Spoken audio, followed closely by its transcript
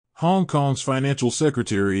Hong Kong's financial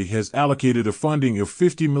secretary has allocated a funding of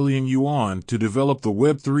 50 million yuan to develop the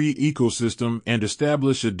Web3 ecosystem and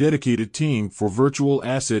establish a dedicated team for virtual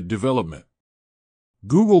asset development.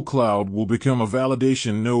 Google Cloud will become a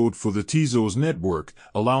validation node for the Tezos network,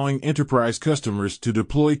 allowing enterprise customers to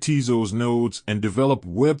deploy Tezos nodes and develop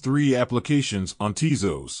Web3 applications on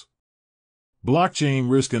Tezos. Blockchain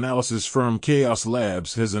risk analysis firm Chaos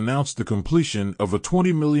Labs has announced the completion of a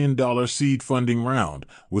 $20 million seed funding round,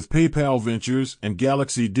 with PayPal Ventures and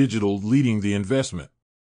Galaxy Digital leading the investment.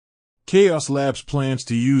 Chaos Labs plans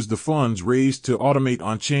to use the funds raised to automate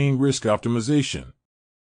on-chain risk optimization.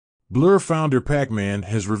 Blur founder Pac-Man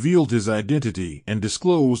has revealed his identity and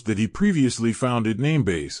disclosed that he previously founded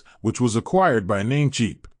Namebase, which was acquired by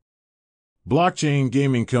Namecheap. Blockchain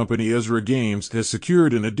gaming company Ezra Games has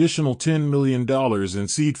secured an additional $10 million in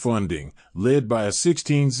seed funding, led by a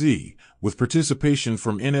 16Z, with participation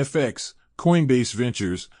from NFX, Coinbase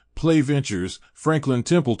Ventures, Play Ventures, Franklin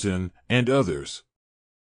Templeton, and others.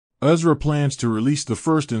 Ezra plans to release the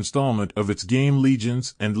first installment of its game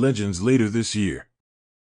Legions and Legends later this year.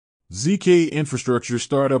 ZK infrastructure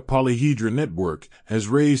startup Polyhedra Network has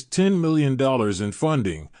raised $10 million in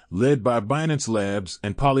funding, led by Binance Labs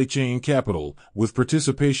and Polychain Capital, with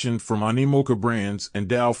participation from Animoca Brands and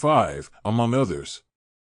DAO5, among others.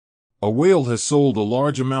 A whale has sold a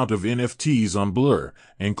large amount of NFTs on Blur,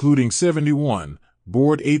 including 71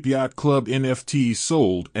 Bored Ape Yacht Club NFTs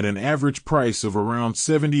sold at an average price of around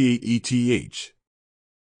 78 ETH.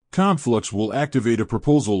 Conflux will activate a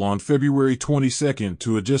proposal on February 22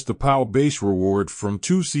 to adjust the POW base reward from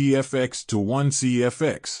 2 CFX to 1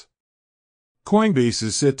 CFX. Coinbase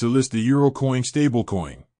is set to list the Eurocoin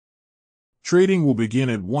stablecoin. Trading will begin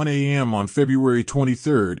at 1 a.m. on February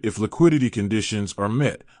 23 if liquidity conditions are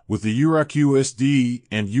met, with the EURUSD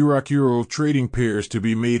and EUREuro trading pairs to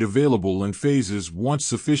be made available in phases once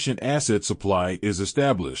sufficient asset supply is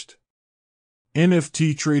established.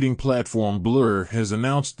 NFT trading platform Blur has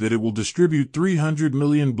announced that it will distribute 300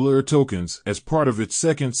 million Blur tokens as part of its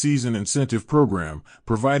second season incentive program,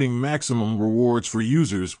 providing maximum rewards for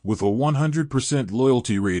users with a 100%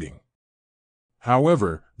 loyalty rating.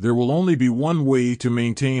 However, there will only be one way to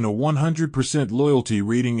maintain a 100% loyalty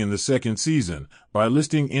rating in the second season, by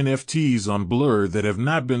listing NFTs on Blur that have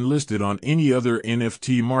not been listed on any other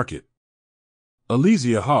NFT market.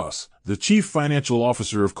 Alesia Haas, the chief financial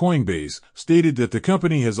officer of Coinbase, stated that the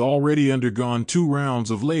company has already undergone 2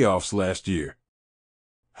 rounds of layoffs last year.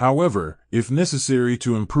 However, if necessary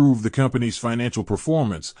to improve the company's financial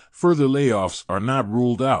performance, further layoffs are not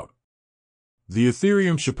ruled out. The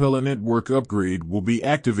Ethereum Shapella network upgrade will be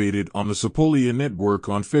activated on the Sepolia network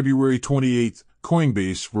on February 28.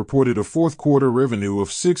 Coinbase reported a fourth-quarter revenue of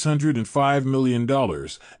 $605 million,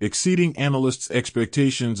 exceeding analysts'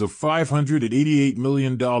 expectations of $588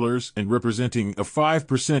 million and representing a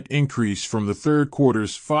 5% increase from the third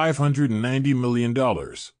quarter's $590 million.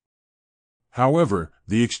 However,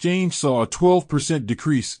 the exchange saw a 12%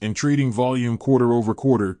 decrease in trading volume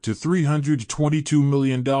quarter-over-quarter to $322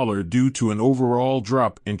 million due to an overall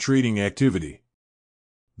drop in trading activity.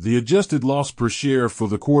 The adjusted loss per share for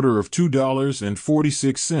the quarter of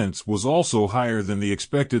 $2.46 was also higher than the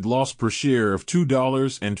expected loss per share of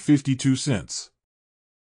 $2.52.